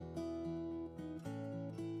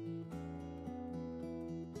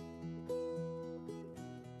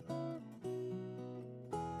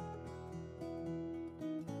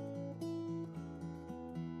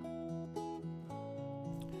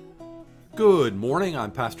Good morning. I'm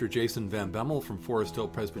Pastor Jason Van Bemmel from Forest Hill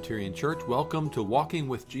Presbyterian Church. Welcome to Walking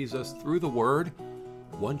with Jesus Through the Word,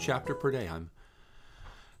 one chapter per day. I'm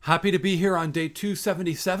happy to be here on day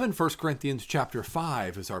 277. 1 Corinthians chapter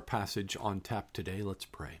 5 is our passage on tap today. Let's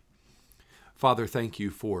pray. Father, thank you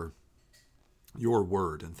for your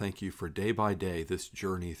word, and thank you for day by day this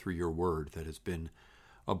journey through your word that has been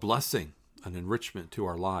a blessing, an enrichment to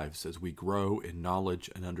our lives as we grow in knowledge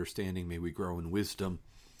and understanding. May we grow in wisdom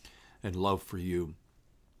and love for you.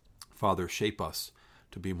 Father, shape us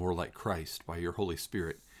to be more like Christ by your Holy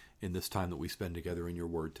Spirit in this time that we spend together in your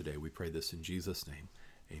word today. We pray this in Jesus' name.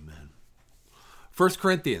 Amen. 1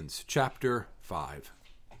 Corinthians chapter 5.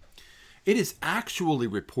 It is actually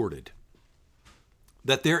reported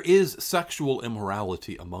that there is sexual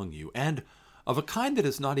immorality among you, and of a kind that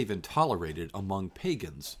is not even tolerated among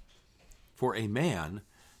pagans. For a man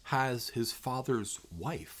has his father's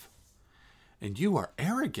wife, and you are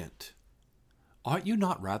arrogant. Ought you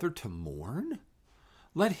not rather to mourn?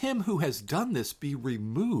 Let him who has done this be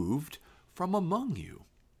removed from among you.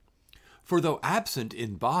 For though absent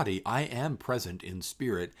in body, I am present in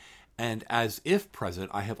spirit, and as if present,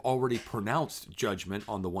 I have already pronounced judgment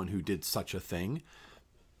on the one who did such a thing.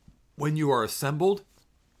 When you are assembled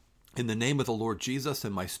in the name of the Lord Jesus,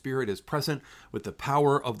 and my spirit is present with the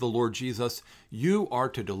power of the Lord Jesus, you are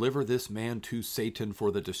to deliver this man to Satan for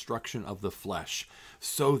the destruction of the flesh,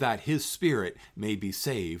 so that his spirit may be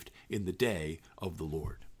saved in the day of the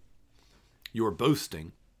Lord. Your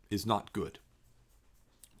boasting is not good.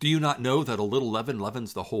 Do you not know that a little leaven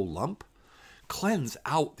leavens the whole lump? Cleanse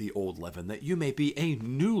out the old leaven, that you may be a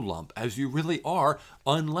new lump, as you really are,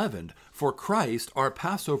 unleavened. For Christ, our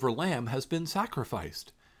Passover lamb, has been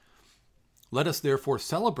sacrificed. Let us therefore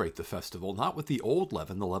celebrate the festival, not with the old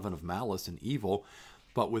leaven, the leaven of malice and evil,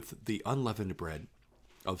 but with the unleavened bread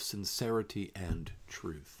of sincerity and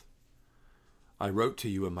truth. I wrote to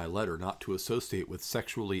you in my letter not to associate with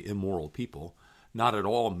sexually immoral people, not at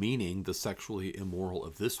all meaning the sexually immoral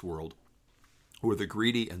of this world, or the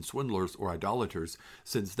greedy and swindlers or idolaters,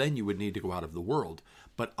 since then you would need to go out of the world.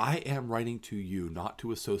 But I am writing to you not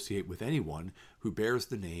to associate with anyone who bears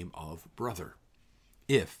the name of brother,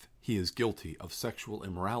 if he is guilty of sexual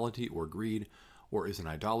immorality or greed, or is an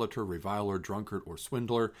idolater, reviler, drunkard, or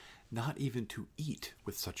swindler, not even to eat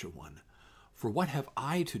with such a one. For what have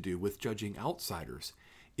I to do with judging outsiders?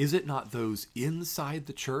 Is it not those inside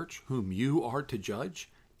the church whom you are to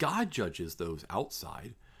judge? God judges those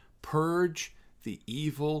outside. Purge the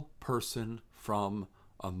evil person from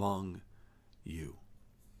among you.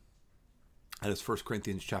 That is 1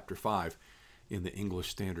 Corinthians chapter 5 in the English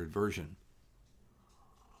Standard Version.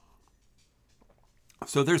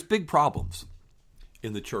 So there's big problems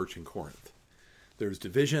in the church in Corinth. There's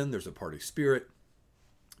division, there's a party spirit,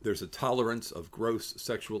 there's a tolerance of gross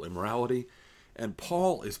sexual immorality, and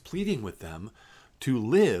Paul is pleading with them to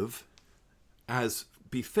live as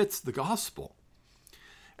befits the gospel.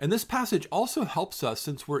 And this passage also helps us,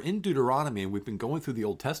 since we're in Deuteronomy and we've been going through the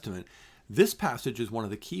Old Testament. This passage is one of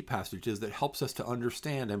the key passages that helps us to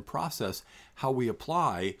understand and process how we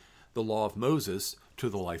apply the law of Moses to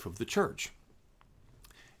the life of the church.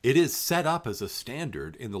 It is set up as a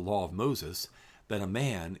standard in the law of Moses that a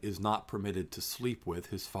man is not permitted to sleep with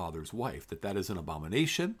his father's wife, that is an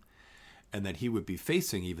abomination, and that he would be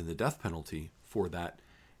facing even the death penalty for that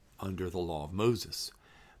under the law of Moses.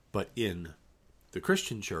 But in the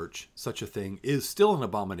Christian church, such a thing is still an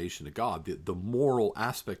abomination to God. The moral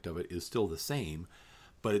aspect of it is still the same,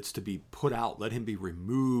 but it's to be put out. Let him be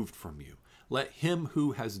removed from you. Let him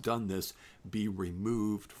who has done this be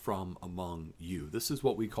removed from among you. This is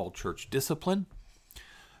what we call church discipline,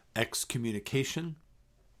 excommunication.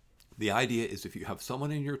 The idea is if you have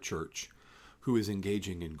someone in your church who is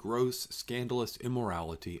engaging in gross, scandalous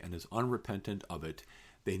immorality and is unrepentant of it,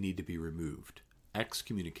 they need to be removed,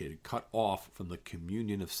 excommunicated, cut off from the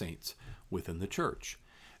communion of saints within the church.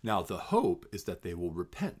 Now, the hope is that they will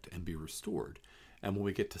repent and be restored. And when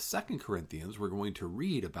we get to 2 Corinthians, we're going to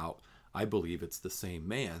read about, I believe it's the same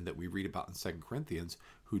man that we read about in 2 Corinthians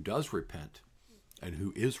who does repent and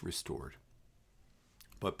who is restored.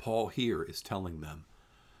 But Paul here is telling them,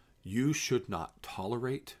 you should not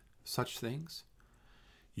tolerate such things.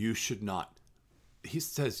 You should not, he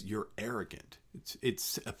says, you're arrogant.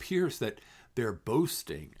 It appears that they're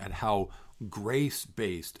boasting at how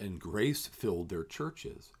grace-based and grace-filled their church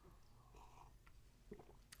is.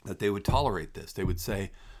 That they would tolerate this. They would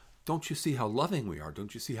say, don't you see how loving we are?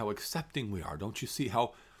 Don't you see how accepting we are? Don't you see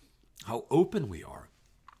how open we are?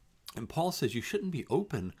 And Paul says you shouldn't be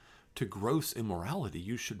open to gross immorality.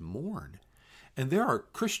 You should mourn. And there are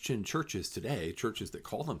Christian churches today, churches that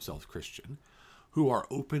call themselves Christian, who are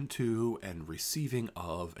open to and receiving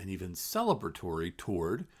of and even celebratory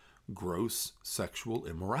toward gross sexual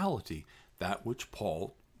immorality, that which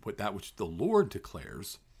the Lord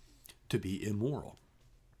declares to be immoral.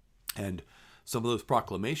 And some of those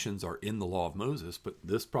proclamations are in the law of Moses, but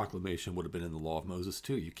this proclamation would have been in the law of Moses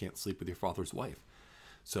too. You can't sleep with your father's wife.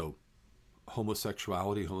 So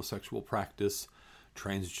homosexuality, homosexual practice,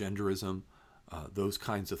 transgenderism, those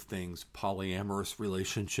kinds of things, polyamorous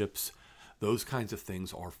relationships, those kinds of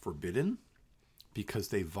things are forbidden because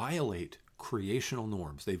they violate creational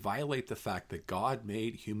norms. They violate the fact that God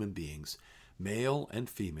made human beings, male and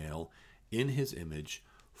female, in his image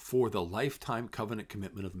for the lifetime covenant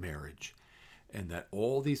commitment of marriage. And that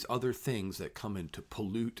all these other things that come in to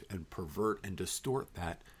pollute and pervert and distort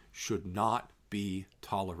that should not be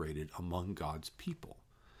tolerated among God's people.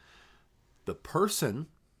 The person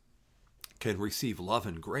can receive love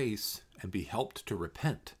and grace and be helped to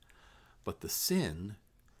repent, but the sin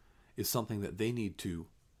is something that they need to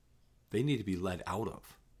be led out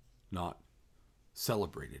of, not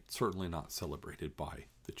celebrated, certainly not celebrated by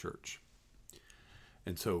the church.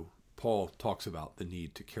 And so Paul talks about the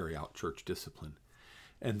need to carry out church discipline.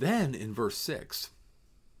 And then in verse 6,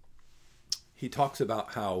 he talks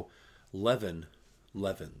about how leaven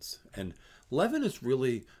leavens. And leaven is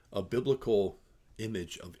really a biblical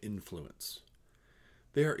image of influence.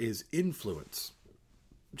 There is influence.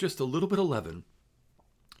 Just a little bit of leaven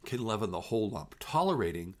can leaven the whole lump.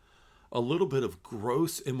 Tolerating a little bit of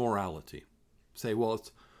gross immorality. Say, well,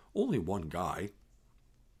 it's only one guy.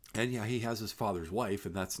 And yeah, he has his father's wife,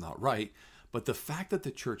 and that's not right. But the fact that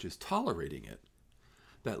the church is tolerating it,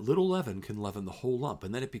 that little leaven can leaven the whole lump.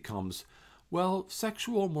 And then it becomes, well,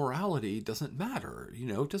 sexual morality doesn't matter.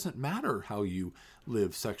 It doesn't matter how you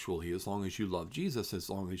live sexually as long as you love Jesus, as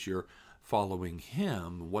long as you're following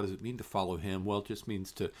him. What does it mean to follow him? Well, it just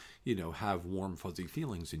means to, have warm, fuzzy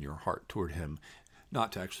feelings in your heart toward him,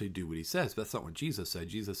 not to actually do what he says. But that's not what Jesus said.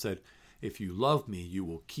 Jesus said, if you love me, you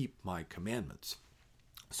will keep my commandments.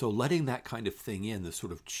 So letting that kind of thing in, this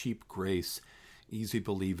sort of cheap grace, easy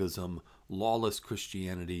believism, lawless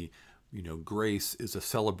Christianity, grace is a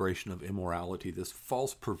celebration of immorality, this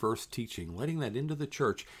false, perverse teaching, letting that into the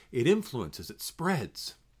church, it influences, it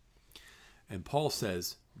spreads. And Paul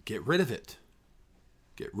says, get rid of it.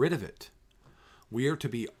 Get rid of it. We are to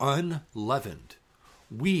be unleavened.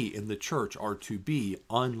 We in the church are to be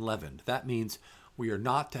unleavened. That means we are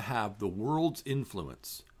not to have the world's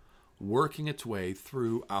influence working its way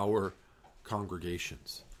through our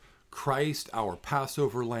congregations. Christ, our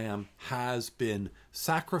Passover lamb, has been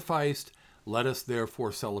sacrificed. Let us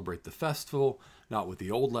therefore celebrate the festival, not with the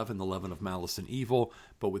old leaven, the leaven of malice and evil,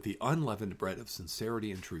 but with the unleavened bread of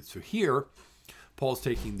sincerity and truth. So here, Paul's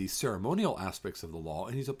taking these ceremonial aspects of the law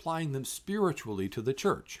and he's applying them spiritually to the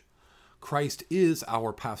church. Christ is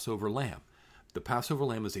our Passover lamb. The Passover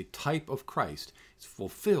lamb is a type of Christ. It's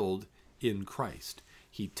fulfilled in Christ.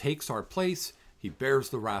 He takes our place. He bears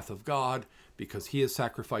the wrath of God. Because he has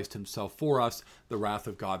sacrificed himself for us, the wrath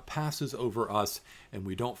of God passes over us, and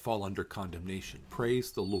we don't fall under condemnation.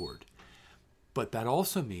 Praise the Lord. But that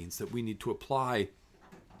also means that we need to apply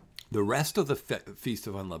the rest of the Feast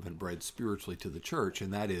of Unleavened Bread spiritually to the church,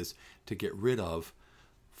 and that is to get rid of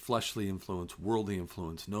fleshly influence, worldly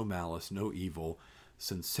influence, no malice, no evil,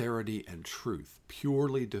 sincerity and truth,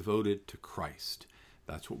 purely devoted to Christ.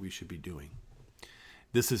 That's what we should be doing.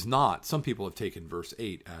 This is not, some people have taken verse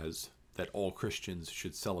 8 as that all Christians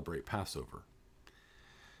should celebrate Passover.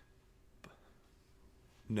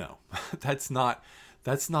 No, that's not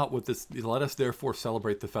what this, let us therefore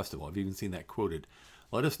celebrate the festival. I've even seen that quoted.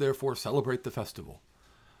 Let us therefore celebrate the festival.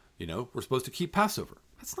 We're supposed to keep Passover.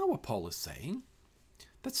 That's not what Paul is saying.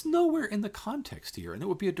 That's nowhere in the context here. And it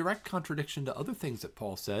would be a direct contradiction to other things that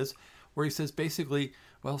Paul says, where he says basically,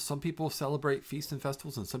 well, some people celebrate feasts and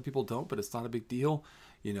festivals and some people don't, but it's not a big deal.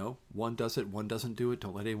 One does it, one doesn't do it.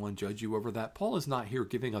 Don't let anyone judge you over that. Paul is not here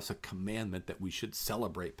giving us a commandment that we should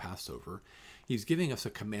celebrate Passover. He's giving us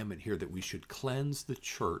a commandment here that we should cleanse the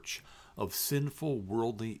church of sinful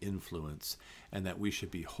worldly influence and that we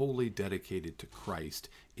should be wholly dedicated to Christ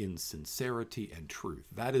in sincerity and truth.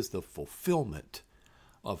 That is the fulfillment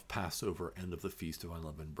of Passover and of the Feast of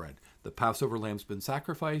Unleavened Bread. The Passover lamb's been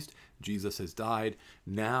sacrificed. Jesus has died.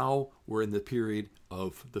 Now we're in the period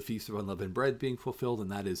of the Feast of Unleavened Bread being fulfilled,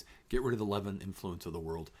 and that is get rid of the leaven influence of the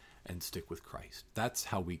world and stick with Christ. That's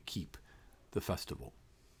how we keep the festival.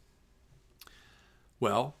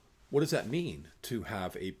 Well, what does that mean to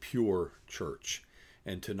have a pure church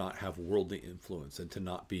and to not have worldly influence and to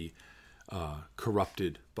not be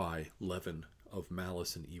corrupted by leaven of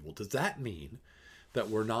malice and evil? Does that mean that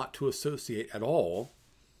we're not to associate at all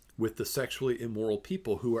with the sexually immoral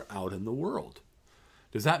people who are out in the world?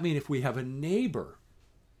 Does that mean if we have a neighbor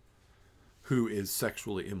who is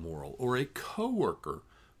sexually immoral, or a coworker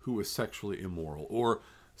who is sexually immoral, or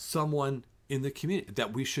someone in the community,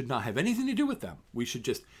 that we should not have anything to do with them? We should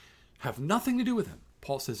just have nothing to do with them.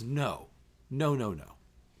 Paul says, no, no, no, no.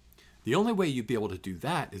 The only way you'd be able to do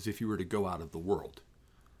that is if you were to go out of the world.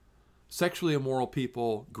 Sexually immoral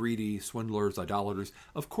people, greedy, swindlers, idolaters,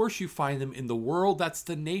 of course you find them in the world. That's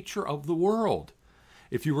the nature of the world.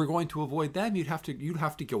 If you were going to avoid them, you'd have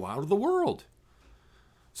to go out of the world.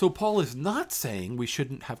 So Paul is not saying we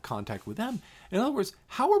shouldn't have contact with them. In other words,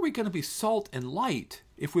 how are we going to be salt and light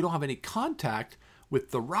if we don't have any contact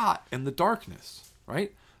with the rot and the darkness,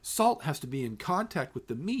 right? Salt has to be in contact with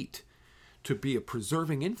the meat to be a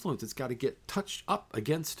preserving influence. It's got to get touched up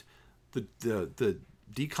against the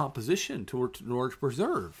decomposition in order to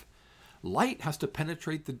preserve. Light has to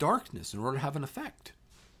penetrate the darkness in order to have an effect.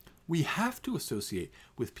 We have to associate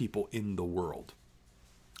with people in the world.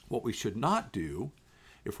 What we should not do,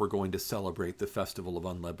 if we're going to celebrate the festival of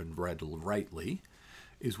unleavened bread rightly,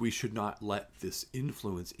 is we should not let this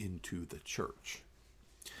influence into the church.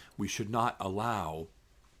 We should not allow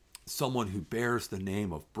someone who bears the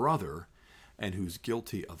name of brother and who's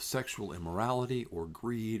guilty of sexual immorality or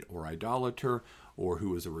greed or idolater, or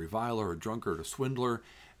who is a reviler, a drunkard, a swindler,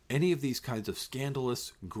 any of these kinds of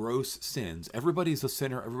scandalous, gross sins. Everybody's a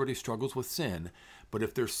sinner, everybody struggles with sin, but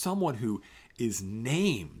if there's someone who is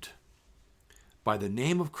named by the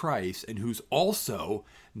name of Christ and who's also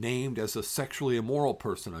named as a sexually immoral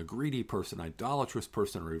person, a greedy person, idolatrous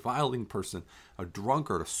person, a reviling person, a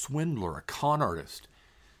drunkard, a swindler, a con artist,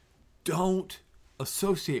 don't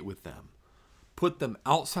associate with them. Put them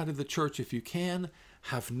outside of the church if you can.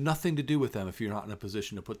 Have nothing to do with them if you're not in a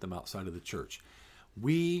position to put them outside of the church.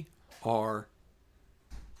 We are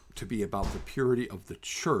to be about the purity of the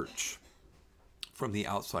church from the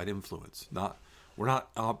outside influence. We're not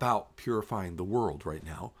about purifying the world right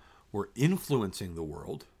now. We're influencing the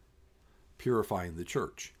world, purifying the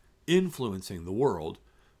church. Influencing the world,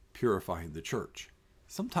 purifying the church.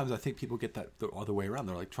 Sometimes I think people get that the other way around.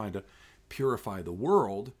 They're like trying to purify the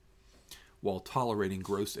world while tolerating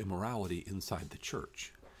gross immorality inside the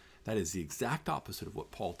church. That is the exact opposite of what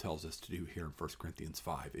Paul tells us to do here in 1 Corinthians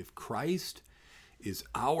 5. If Christ is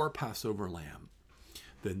our Passover lamb,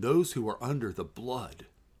 then those who are under the blood,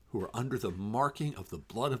 who are under the marking of the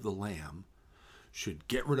blood of the lamb, should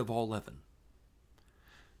get rid of all leaven.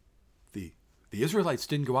 The Israelites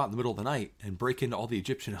didn't go out in the middle of the night and break into all the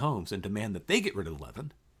Egyptian homes and demand that they get rid of the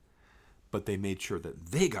leaven, but they made sure that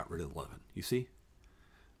they got rid of the leaven. You see?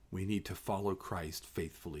 We need to follow Christ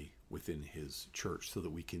faithfully within his church so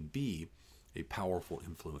that we can be a powerful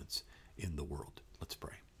influence in the world. Let's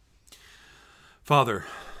pray. Father,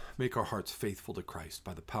 make our hearts faithful to Christ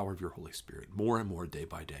by the power of your Holy Spirit, more and more day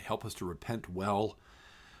by day. Help us to repent well,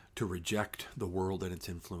 to reject the world and its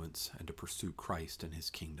influence, and to pursue Christ and his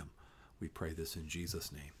kingdom. We pray this in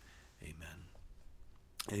Jesus' name. Amen.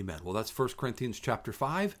 Amen. Well, that's 1 Corinthians chapter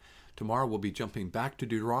 5. Tomorrow we'll be jumping back to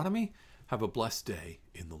Deuteronomy. Have a blessed day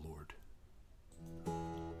in the Lord.